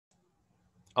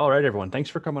All right, everyone. Thanks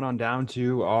for coming on down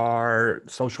to our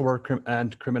social work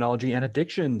and criminology and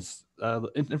addictions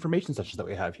information sessions that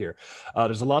we have here.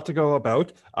 There's a lot to go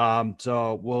about,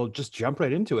 so we'll just jump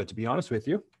right into it, to be honest with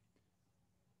you.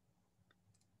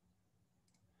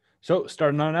 So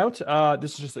starting on out,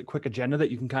 this is just a quick agenda that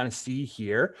you can kind of see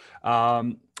here.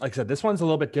 Like I said, this one's a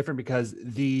little bit different because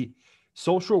the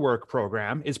social work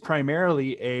program is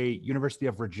primarily a University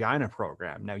of Regina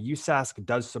program. Now, USask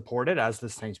does support it, as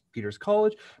does St. Peter's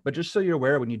College, but just so you're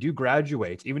aware, when you do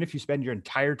graduate, even if you spend your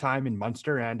entire time in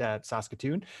Munster and at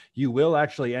Saskatoon, you will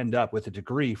actually end up with a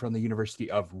degree from the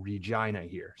University of Regina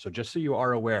here. So just so you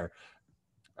are aware.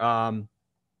 Starting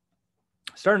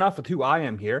off with who I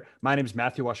am here, my name is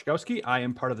Matthew Washkowski. I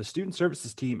am part of the student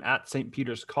services team at St.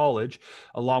 Peter's College,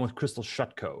 along with Crystal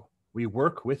Shutko. We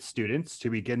work with students to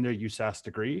begin their USask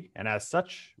degree, and as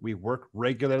such, we work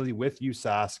regularly with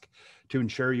USask to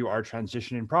ensure you are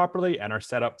transitioning properly and are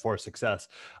set up for success.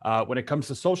 When it comes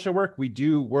to social work, we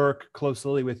do work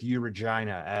closely with U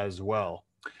Regina as well.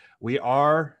 We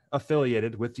are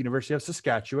affiliated with the University of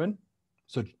Saskatchewan.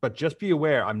 So, but just be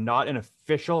aware, I'm not an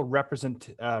official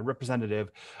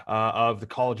representative of the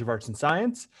College of Arts and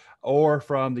Science or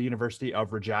from the University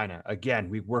of Regina. Again,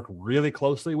 we work really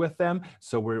closely with them,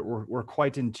 so we're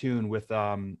quite in tune with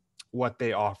what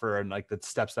they offer and like the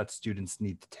steps that students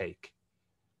need to take.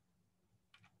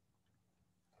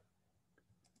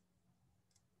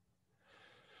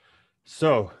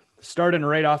 So, starting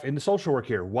right off in the social work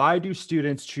here, why do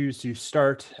students choose to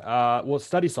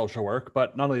study social work?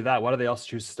 But not only that, why do they also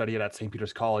choose to study it at St.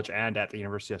 Peter's College and at the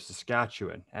University of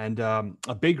Saskatchewan? And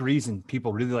a big reason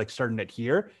people really like starting it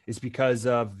here is because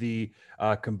of the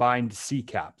combined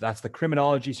CCAP. That's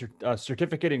the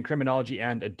Certificate in Criminology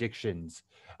and Addictions,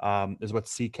 is what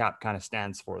CCAP kind of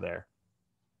stands for there.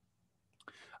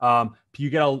 You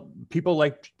get people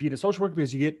like being a social worker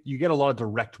because you get a lot of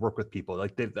direct work with people.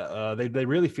 Like they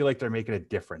really feel like they're making a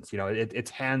difference. You know, it's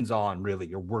hands on. Really,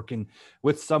 you're working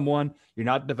with someone. You're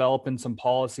not developing some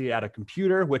policy at a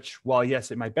computer. Which, while yes,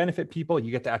 it might benefit people,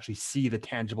 you get to actually see the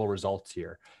tangible results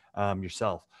here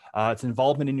yourself. It's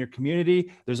involvement in your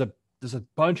community. There's a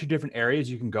bunch of different areas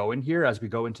you can go in here as we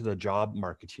go into the job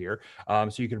market here.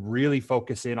 So you can really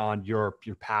focus in on your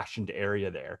passioned area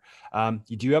there.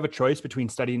 You do have a choice between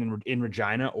studying in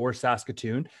Regina or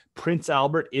Saskatoon. Prince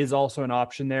Albert is also an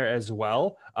option there as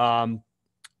well. I'm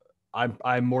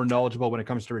more knowledgeable when it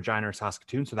comes to Regina or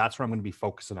Saskatoon, so that's what I'm going to be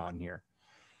focusing on here.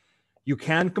 You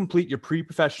can complete your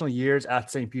pre-professional years at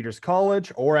St. Peter's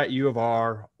College or at U of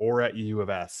R or at U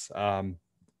of S,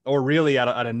 or really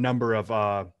at a number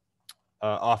of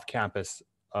off-campus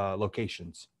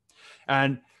locations.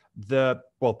 And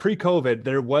pre-COVID,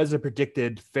 there was a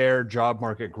predicted fair job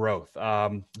market growth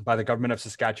by the government of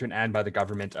Saskatchewan and by the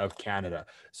government of Canada.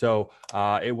 So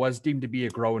it was deemed to be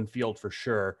a growing field for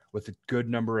sure, with a good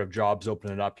number of jobs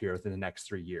opening up here within the next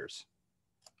 3 years.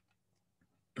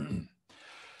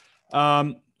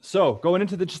 So going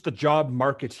into just the job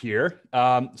market here,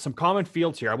 some common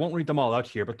fields here. I won't read them all out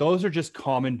here, but those are just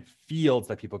common fields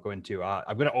that people go into.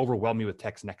 I'm going to overwhelm you with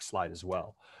text next slide as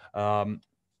well.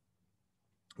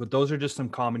 But those are just some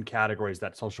common categories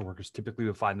that social workers typically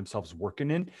will find themselves working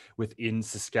in within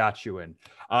Saskatchewan.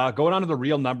 Going on to the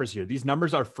real numbers here. These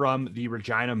numbers are from the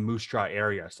Regina Moose Jaw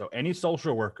area. So any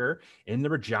social worker in the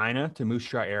Regina to Moose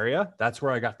Jaw area, that's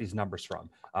where I got these numbers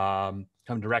from.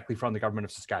 Come directly from the government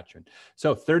of Saskatchewan.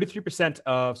 So 33%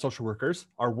 of social workers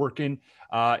are working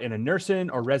in a nursing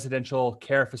or residential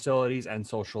care facilities and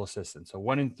social assistance. So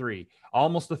 1 in 3,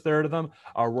 almost a third of them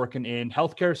are working in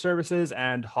healthcare services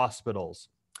and hospitals.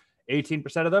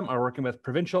 18% of them are working with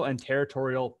provincial and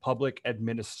territorial public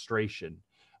administration.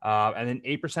 And then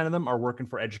 8% of them are working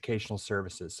for educational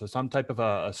services. So some type of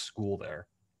a school there.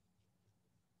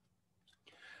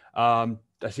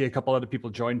 I see a couple other people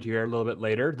joined here a little bit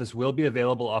later. This will be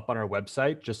available up on our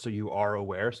website, just so you are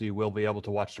aware. So you will be able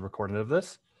to watch the recording of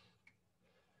this.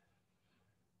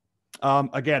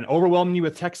 Again, overwhelming you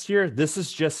with text here. This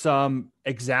is just some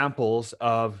examples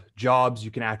of jobs you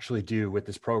can actually do with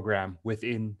this program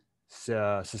within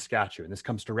Saskatchewan. This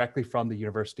comes directly from the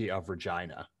University of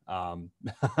Regina.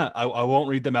 I won't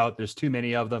read them out. There's too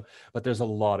many of them, but there's a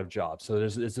lot of jobs. So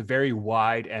it's a very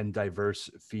wide and diverse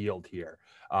field here.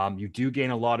 You do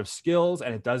gain a lot of skills,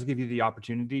 and it does give you the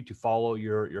opportunity to follow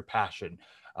your passion.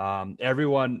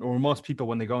 Everyone, or most people,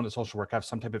 when they go into social work, have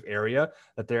some type of area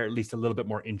that they're at least a little bit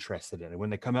more interested in. And when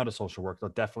they come out of social work, they'll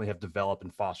definitely have developed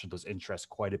and fostered those interests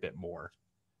quite a bit more.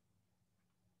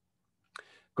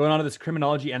 Going on to this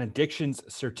criminology and addictions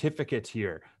certificate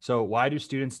here. So why do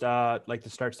students like to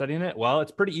start studying it? Well,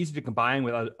 it's pretty easy to combine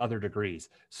with other degrees.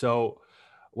 So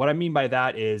what I mean by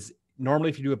that is normally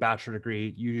if you do a bachelor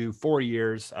degree, you do 4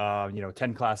 years,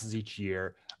 10 classes each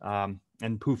year.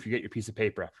 And poof, you get your piece of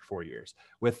paper after 4 years.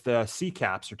 With the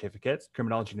CCAP certificates,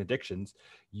 Criminology and Addictions,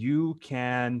 you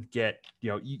can get,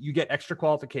 you get extra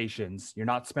qualifications. You're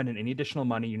not spending any additional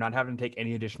money. You're not having to take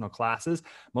any additional classes.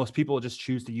 Most people just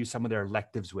choose to use some of their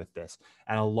electives with this.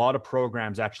 And a lot of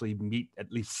programs actually meet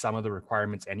at least some of the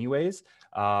requirements anyways.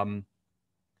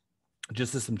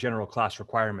 Just as some general class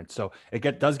requirements. So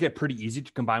it does get pretty easy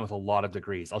to combine with a lot of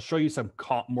degrees. I'll show you some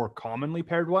more commonly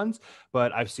paired ones,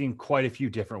 but I've seen quite a few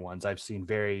different ones. I've seen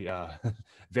very,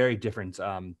 very different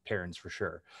pairings for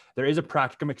sure. There is a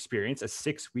practicum experience, a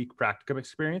 6-week practicum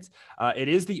experience. It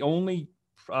is the only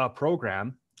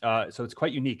program, so it's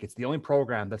quite unique. It's the only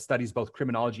program that studies both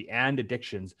criminology and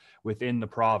addictions within the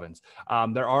province.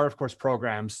 There are, of course,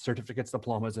 programs, certificates,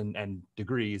 diplomas, and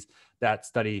degrees that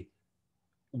study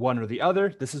one or the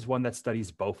other. This is one that studies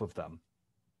both of them.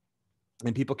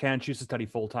 And people can choose to study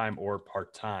full-time or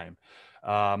part-time.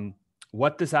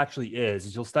 What this actually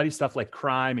is you'll study stuff like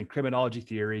crime and criminology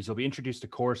theories. You'll be introduced to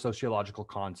core sociological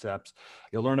concepts.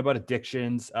 You'll learn about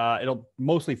addictions. It'll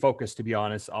mostly focus, to be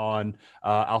honest, on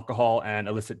alcohol and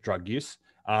illicit drug use.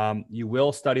 You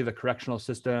will study the correctional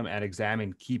system and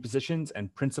examine key positions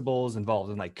and principles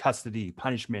involved in like custody,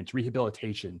 punishment,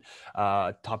 rehabilitation,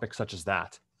 topics such as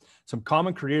that. Some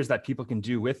common careers that people can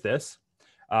do with this,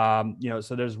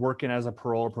 so there's working as a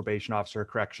parole or probation officer,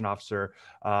 correction officer.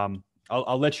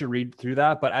 I'll let you read through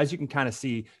that, but as you can kind of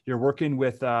see, you're working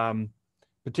with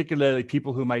particularly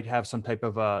people who might have some type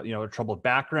of a troubled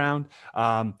background,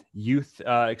 youth,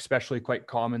 especially quite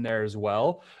common there as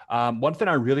well. One thing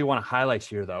I really want to highlight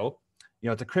here, though,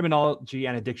 it's a criminology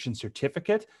and addiction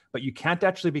certificate, but you can't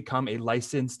actually become a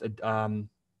licensed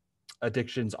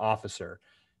addictions officer.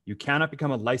 You cannot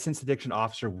become a licensed addiction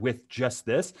officer with just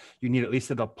this. You need at least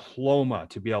a diploma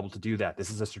to be able to do that. This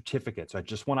is a certificate. So I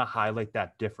just want to highlight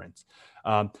that difference.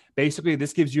 Basically,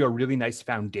 this gives you a really nice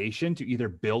foundation to either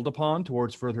build upon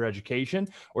towards further education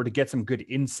or to get some good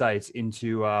insights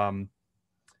into,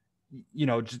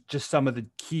 just some of the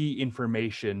key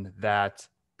information that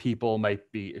people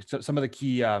might be, some of the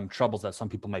key troubles that some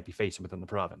people might be facing within the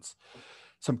province.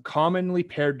 Some commonly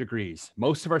paired degrees.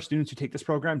 Most of our students who take this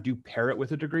program do pair it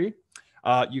with a degree.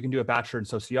 You can do a bachelor in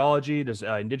sociology. There's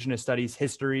Indigenous studies,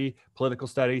 history, political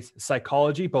studies,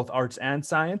 psychology, both arts and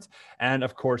science, and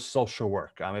of course, social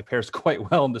work. It pairs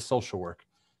quite well into social work.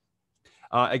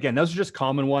 Again, those are just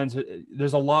common ones.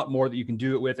 There's a lot more that you can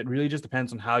do it with. It really just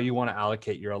depends on how you want to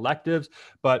allocate your electives,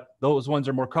 but those ones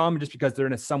are more common just because they're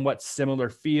in a somewhat similar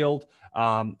field,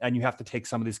 and you have to take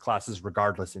some of these classes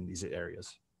regardless in these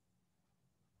areas.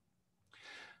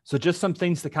 So just some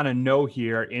things to kind of know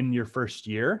here in your first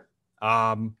year.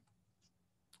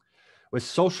 With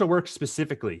social work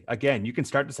specifically, again, you can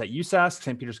start this at USask,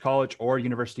 St. Peter's College, or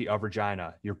University of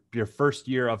Regina, your first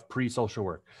year of pre-social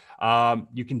work.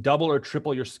 You can double or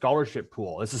triple your scholarship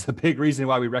pool. This is a big reason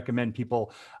why we recommend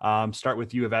people start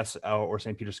with U of S or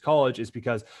St. Peter's College, is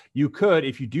because you could,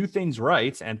 if you do things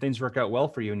right and things work out well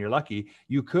for you and you're lucky,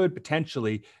 you could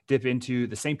potentially dip into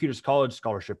the St. Peter's College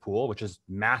scholarship pool, which is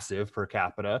massive per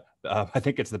capita. I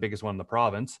think it's the biggest one in the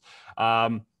province.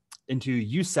 Into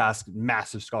USask's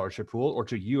massive scholarship pool, or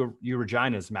to U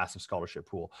Regina's massive scholarship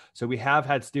pool. So we have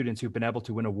had students who've been able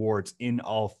to win awards in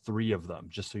all three of them,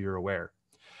 just so you're aware.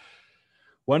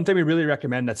 One thing we really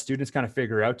recommend that students kind of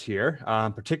figure out here,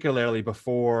 particularly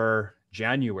before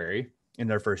January in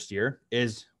their first year,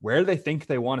 is where they think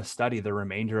they want to study the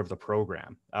remainder of the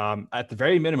program. At the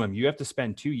very minimum, you have to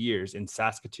spend 2 years in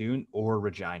Saskatoon or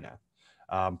Regina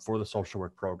for the social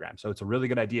work program. So it's a really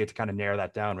good idea to kind of narrow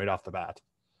that down right off the bat.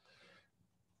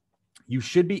 You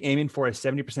should be aiming for a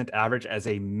 70% average as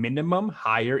a minimum.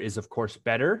 Higher is, of course,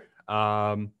 better.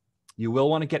 You will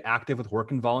want to get active with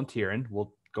work and volunteering.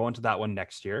 We'll go into that one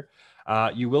next year.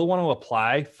 You will want to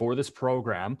apply for this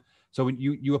program. So when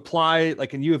you apply,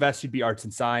 like in U of S, you'd be arts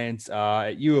and science.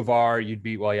 At U of R, you'd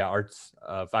be, arts,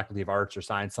 faculty of arts or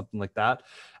science, something like that.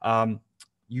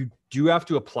 You do have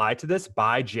to apply to this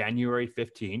by January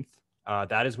 15th.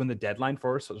 That is when the deadline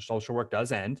for social work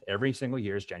does end. Every single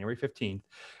year is January 15th.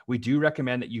 We do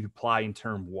recommend that you apply in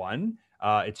term 1.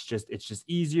 It's just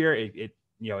easier.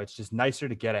 It's just nicer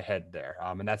to get ahead there.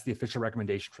 And that's the official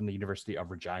recommendation from the University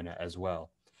of Regina as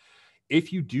well.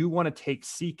 If you do want to take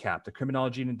CCAP, the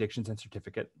Criminology and Addictions and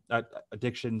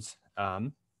Addictions,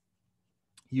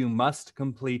 you must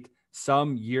complete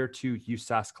some year 2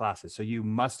 USask classes. So you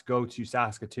must go to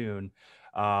Saskatoon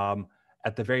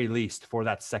at the very least for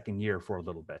that second year for a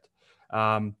little bit.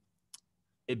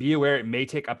 be aware it may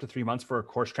take up to 3 months for a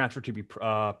course transfer to be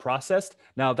processed.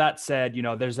 Now that said,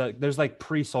 there's like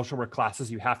pre-social work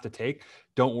classes you have to take.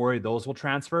 Don't worry, those will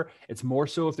transfer. It's more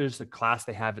so if there's a class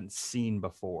they haven't seen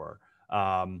before.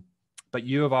 But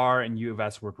U of R and U of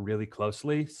S work really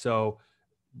closely, so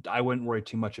I wouldn't worry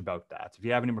too much about that. If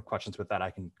you have any more questions with that,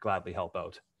 I can gladly help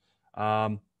out.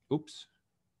 Oops.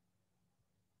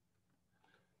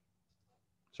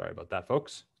 Sorry about that,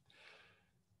 folks.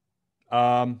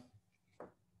 Going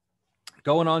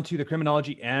on to the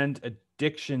criminology and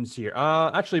addictions here.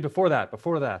 Actually, before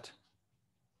that,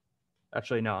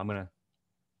 actually, no, I'm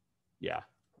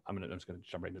just gonna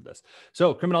jump right into this.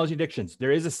 So criminology addictions,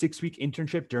 there is a 6-week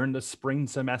internship during the spring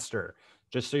semester.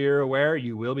 Just so you're aware,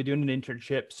 you will be doing an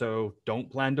internship. So don't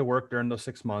plan to work during those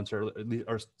 6 months or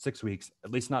 6 weeks,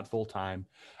 at least not full time.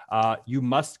 You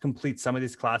must complete some of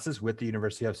these classes with the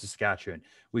University of Saskatchewan.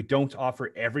 We don't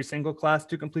offer every single class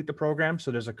to complete the program.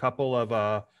 So there's a couple of,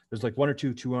 there's like 1 or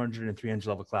 2 200 and 300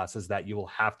 level classes that you will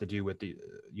have to do with the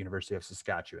University of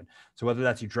Saskatchewan. So whether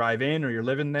that's you drive in or you're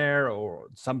living there, or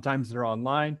sometimes they're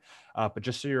online, but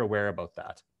just so you're aware about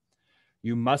that.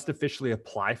 You must officially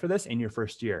apply for this in your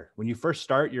first year. When you first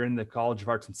start, you're in the College of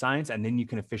Arts and Science, and then you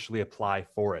can officially apply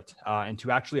for it. And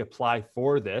to actually apply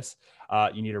for this,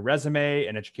 you need a resume,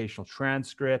 an educational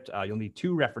transcript. You'll need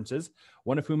 2 references,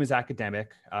 one of whom is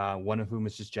academic, one of whom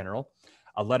is just general.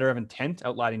 A letter of intent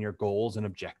outlining your goals and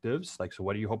objectives. Like, so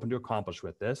what are you hoping to accomplish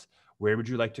with this? Where would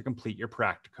you like to complete your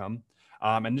practicum?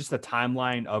 And just a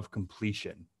timeline of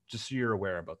completion, just so you're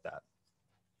aware about that.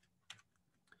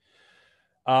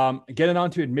 Getting on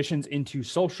to admissions into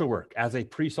social work as a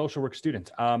pre-social work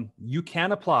student. You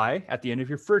can apply at the end of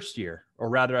your first year, or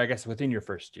rather, I guess, within your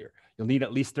first year. You'll need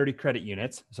at least 30 credit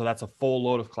units. So that's a full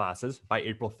load of classes by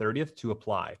April 30th to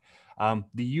apply.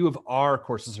 The U of R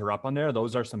courses are up on there.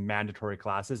 Those are some mandatory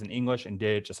classes in English and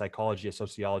Dig, a psychology, a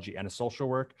sociology, and a social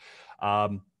work.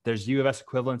 There's U of S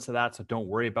equivalents to that, so don't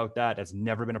worry about that. It's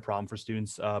never been a problem for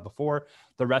students before.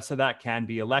 The rest of that can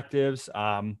be electives.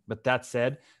 But that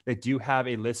said, they do have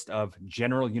a list of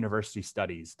general university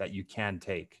studies that you can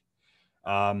take.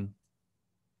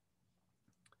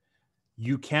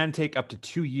 You can take up to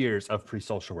 2 years of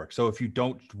pre-social work. So if you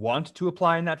don't want to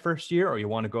apply in that first year, or you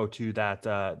want to go to that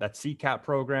CCAP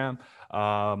program,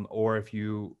 or if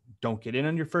you don't get in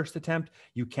on your first attempt,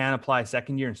 you can apply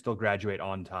second year and still graduate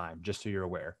on time, just so you're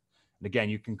aware. And again,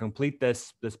 you can complete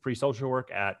this pre-social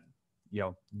work at,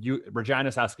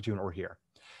 Regina, Saskatoon, or here.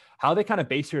 How they kind of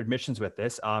base your admissions with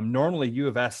this, normally U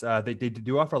of S, they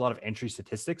do offer a lot of entry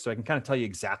statistics, so I can kind of tell you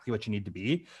exactly what you need to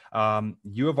be.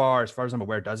 U of R, as far as I'm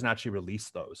aware, doesn't actually release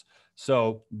those.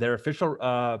 So their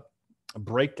official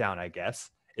breakdown, I guess,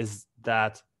 is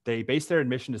that they base their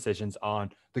admission decisions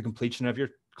on the completion of your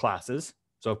classes.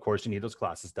 So of course you need those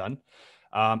classes done.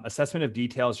 Assessment of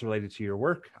details related to your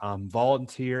work,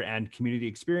 volunteer and community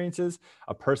experiences,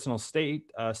 a personal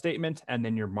statement, and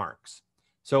then your marks.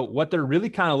 So what they're really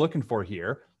kind of looking for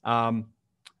here, on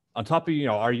top of,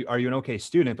 are you an okay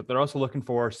student, but they're also looking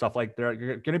for stuff like, they're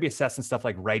going to be assessing stuff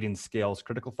like writing skills,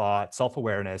 critical thought,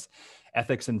 self-awareness,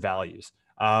 ethics, and values.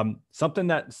 Some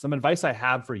advice I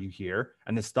have for you here,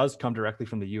 and this does come directly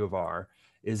from the U of R,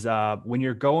 is when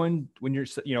you're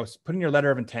putting your letter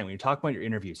of intent, when you're talking about your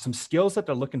interview, some skills that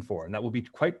they're looking for and that will be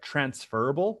quite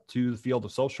transferable to the field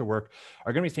of social work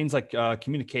are going to be things like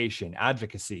communication,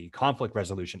 advocacy, conflict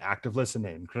resolution, active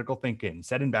listening, critical thinking,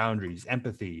 setting boundaries,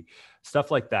 empathy,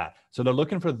 stuff like that. So they're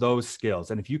looking for those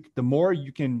skills. And the more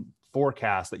you can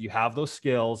forecast that you have those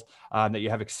skills, that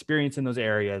you have experience in those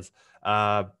areas,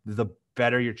 the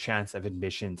better your chance of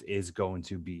admissions is going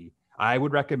to be. I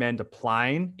would recommend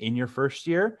applying in your first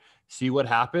year, see what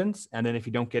happens. And then if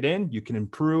you don't get in, you can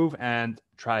improve and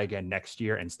try again next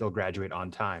year and still graduate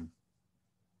on time.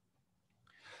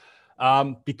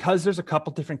 Because there's a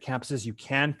couple different campuses you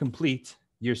can complete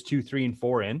years 2, 3, and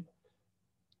 4 in.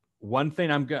 One thing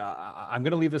I'm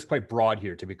gonna leave this quite broad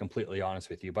here, to be completely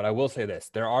honest with you, but I will say this: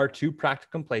 there are 2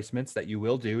 practicum placements that you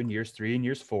will do in years 3 and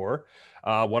years 4.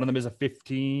 One of them is a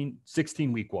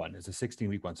 16-week one. It's a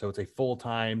 16-week one, so it's a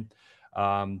full-time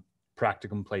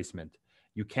practicum placement.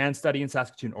 You can study in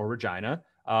Saskatoon or Regina.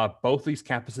 Both these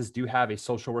campuses do have a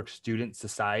social work student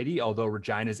society, although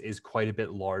Regina's is quite a bit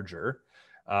larger.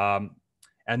 And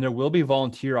there will be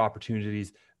volunteer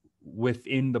opportunities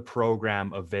within the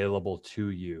program available to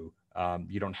you.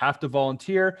 You don't have to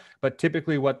volunteer, but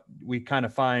typically what we kind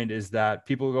of find is that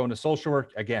people who go into social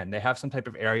work, again, they have some type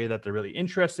of area that they're really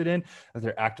interested in, that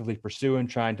they're actively pursuing,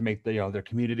 trying to make their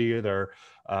community or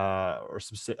a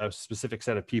specific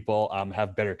set of people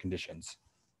have better conditions.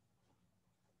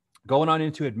 Going on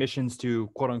into admissions to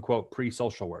quote unquote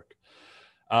pre-social work.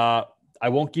 I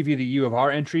won't give you the U of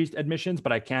R entry admissions,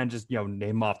 but I can just, name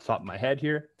them off the top of my head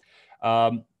here.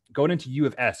 Going into U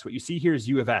of S, what you see here is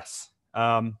U of S.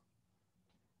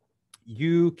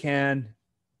 You can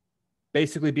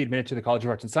basically be admitted to the College of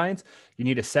Arts and Science. You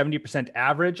need a 70%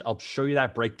 average. I'll show you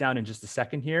that breakdown in just a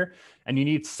second here. And you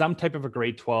need some type of a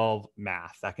grade 12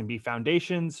 math. That can be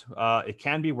foundations, it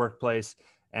can be workplace,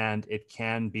 and it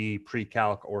can be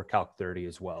pre-calc or calc 30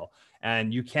 as well.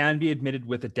 And you can be admitted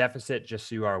with a deficit, just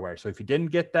so you are aware. So if you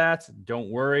didn't get that, don't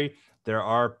worry. There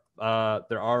are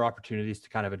opportunities to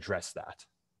kind of address that.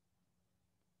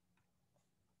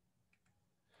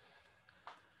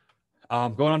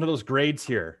 Going on to those grades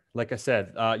here, like I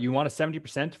said, you want a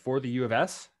 70% for the U of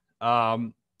S.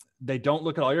 They don't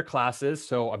look at all your classes.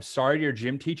 So I'm sorry to your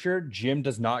gym teacher. Gym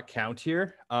does not count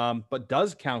here. But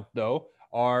does count, though,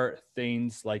 are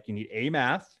things like you need A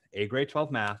math, A grade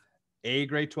 12 math, A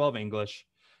grade 12 English,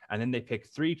 and then they pick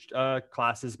 3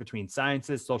 classes between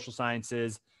sciences, social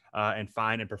sciences, and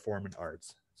fine and performing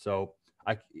arts. So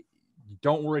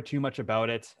don't worry too much about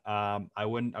it. I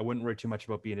wouldn't worry too much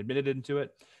about being admitted into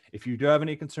it. If you do have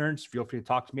any concerns, feel free to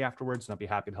talk to me afterwards, and I'll be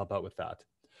happy to help out with that.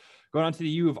 Going on to the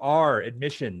U of R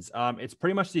admissions, it's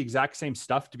pretty much the exact same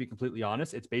stuff, to be completely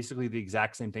honest. It's basically the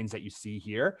exact same things that you see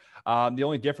here. The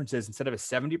only difference is instead of a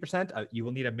 70%, you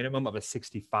will need a minimum of a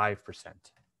 65%.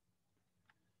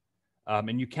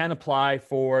 And you can apply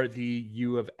for the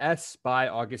U of S by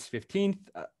August 15th.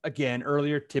 Again,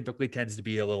 earlier typically tends to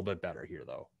be a little bit better here,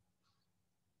 though.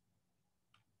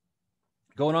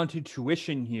 Going on to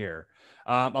tuition here.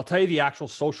 I'll tell you the actual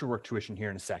social work tuition here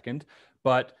in a second,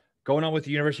 but going on with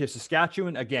the University of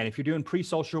Saskatchewan, again, if you're doing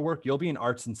pre-social work, you'll be in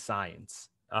arts and science,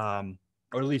 or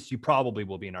at least you probably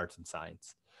will be in arts and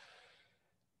science.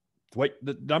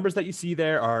 The numbers that you see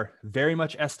there are very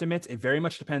much estimates. It very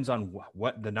much depends on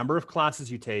what the number of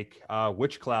classes you take,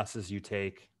 which classes you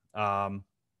take,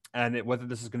 and whether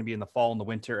this is going to be in the fall and the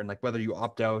winter, and like whether you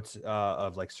opt out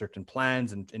of like certain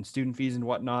plans and student fees and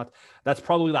whatnot. That's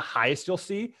probably the highest you'll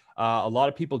see. A lot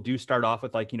of people do start off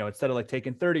with like, instead of like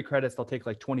taking 30 credits, they'll take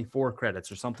like 24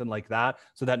 credits or something like that.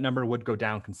 So that number would go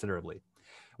down considerably.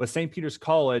 With St. Peter's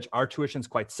College, our tuition is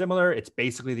quite similar. It's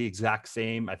basically the exact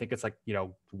same. I think it's like,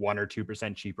 1 or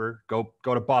 2% cheaper. Go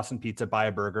to Boston Pizza, buy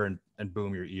a burger, and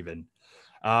boom, you're even.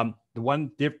 The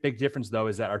one big difference, though,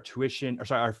 is that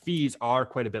our fees are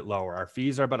quite a bit lower. Our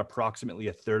fees are about approximately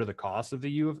a third of the cost of the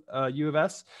U of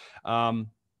S.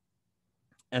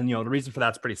 And, the reason for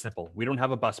that's pretty simple. We don't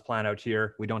have a bus plan out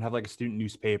here. We don't have like a student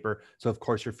newspaper. So, of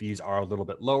course, your fees are a little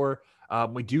bit lower.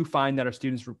 We do find that our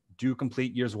students do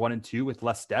complete years 1 and 2 with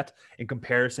less debt in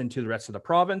comparison to the rest of the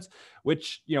province,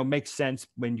 which, makes sense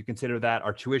when you consider that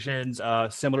our tuition's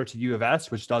similar to U of S,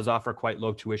 which does offer quite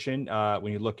low tuition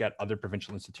when you look at other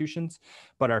provincial institutions,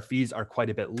 but our fees are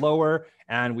quite a bit lower,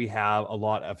 and we have a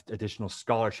lot of additional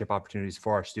scholarship opportunities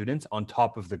for our students on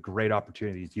top of the great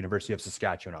opportunities the University of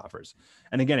Saskatchewan offers.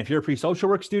 And again, if you're a pre-social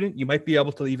work student, you might be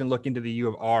able to even look into the U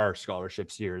of R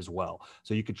scholarships here as well.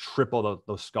 So you could triple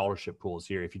those scholarship pools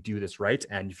here if you do this right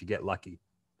and if you get lucky.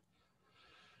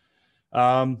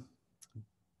 In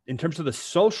terms of the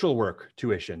social work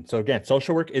tuition, so again,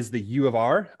 social work is the U of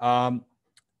R.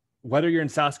 Whether you're in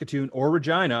Saskatoon or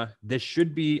Regina, this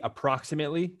should be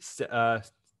approximately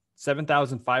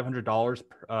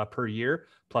 $7,500 per year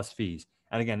plus fees.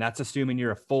 And again, that's assuming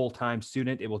you're a full-time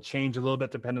student. It will change a little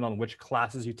bit depending on which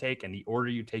classes you take and the order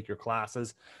you take your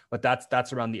classes, but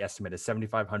that's around the estimate is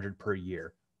 $7,500 per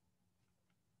year.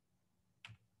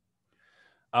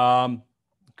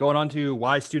 Going on to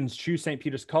why students choose St.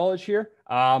 Peter's College here.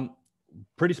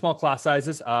 Pretty small class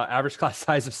sizes, average class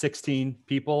size of 16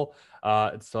 people.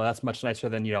 So that's much nicer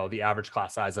than, the average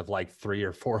class size of like 300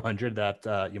 or 400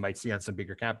 that you might see on some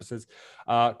bigger campuses.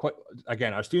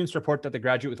 Again, our students report that they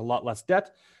graduate with a lot less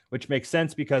debt, which makes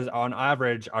sense because on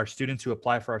average, our students who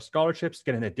apply for our scholarships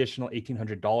get an additional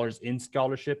 $1,800 in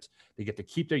scholarships. They get to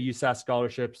keep their USAS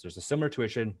scholarships. There's a similar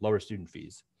tuition, lower student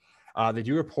fees. They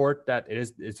do report that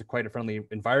it's quite a friendly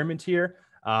environment here.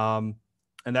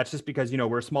 And that's just because,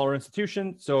 we're a smaller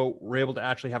institution. So we're able to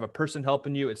actually have a person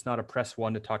helping you. It's not a press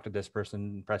 1 to talk to this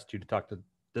person, press 2 to talk to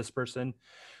this person.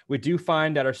 We do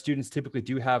find that our students typically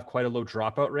do have quite a low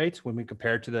dropout rate when we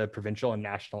compare to the provincial and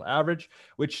national average,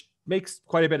 which makes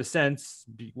quite a bit of sense.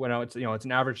 It's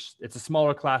an average, it's a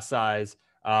smaller class size.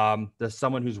 There's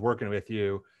someone who's working with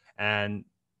you and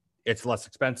it's less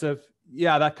expensive.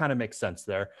 Yeah, that kind of makes sense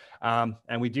there. And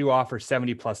we do offer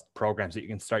 70 plus programs that you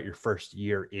can start your first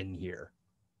year in here.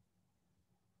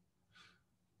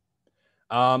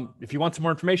 If you want some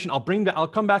more information, I'll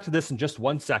come back to this in just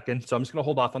 1 second. So I'm just going to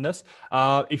hold off on this.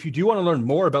 If you do want to learn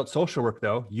more about social work,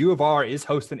 though, U of R is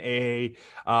hosting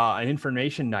an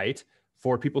information night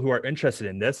for people who are interested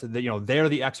in this. They're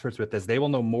the experts with this. They will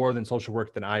know more than social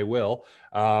work than I will.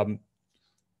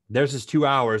 Theirs is 2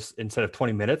 hours instead of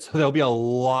 20 minutes. So there'll be a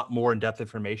lot more in-depth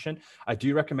information. I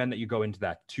do recommend that you go into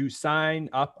that. To sign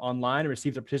up online and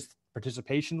receive the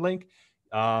participation link,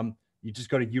 you just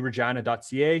go to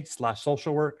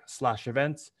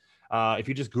uregina.ca/socialwork/events. If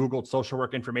you just Googled social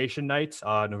work information night,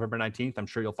 November 19th, I'm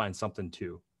sure you'll find something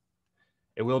too.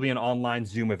 It will be an online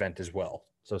Zoom event as well.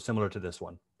 So similar to this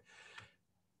one.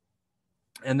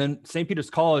 And then St. Peter's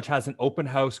College has an open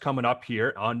house coming up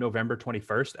here on November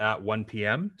 21st at 1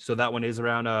 p.m. So that one is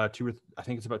around I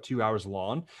think it's about 2 hours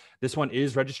long. This one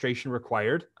is registration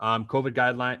required.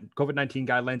 COVID-19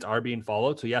 guidelines are being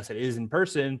followed. So yes, it is in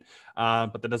person,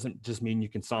 but that doesn't just mean you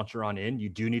can saunter on in. You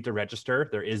do need to register.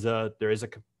 There is a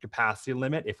capacity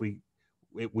limit. We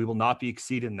will not be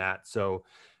exceeding that. So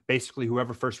basically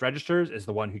whoever first registers is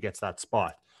the one who gets that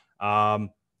spot.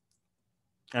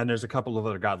 And there's a couple of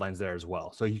other guidelines there as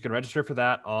well. So you can register for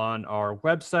that on our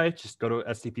website. Just go to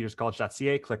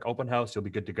stpeterscollege.ca, click open house, you'll be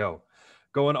good to go.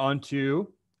 Going on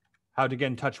to how to get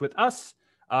in touch with us.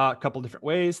 A couple different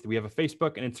ways. We have a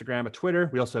Facebook, an Instagram, a Twitter.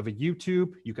 We also have a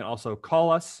YouTube. You can also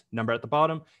call us, number at the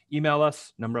bottom, email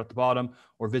us, number at the bottom,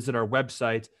 or visit our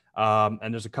website.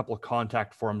 And there's a couple of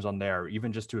contact forms on there,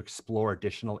 even just to explore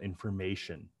additional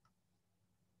information.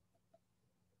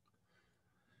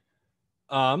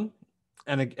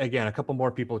 And again, a couple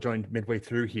more people joined midway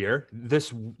through here.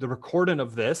 The recording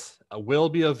of this will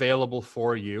be available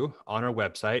for you on our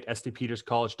website,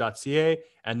 stpeterscollege.ca,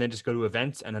 and then just go to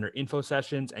events and under info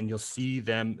sessions, and you'll see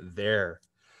them there.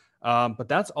 But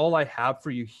that's all I have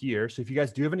for you here. So if you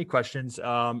guys do have any questions,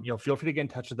 feel free to get in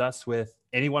touch with us with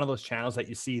any one of those channels that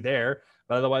you see there.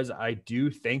 But otherwise, I do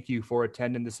thank you for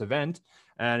attending this event.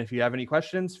 And if you have any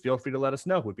questions, feel free to let us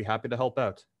know. We'd be happy to help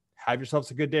out. Have yourselves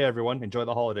a good day, everyone. Enjoy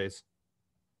the holidays.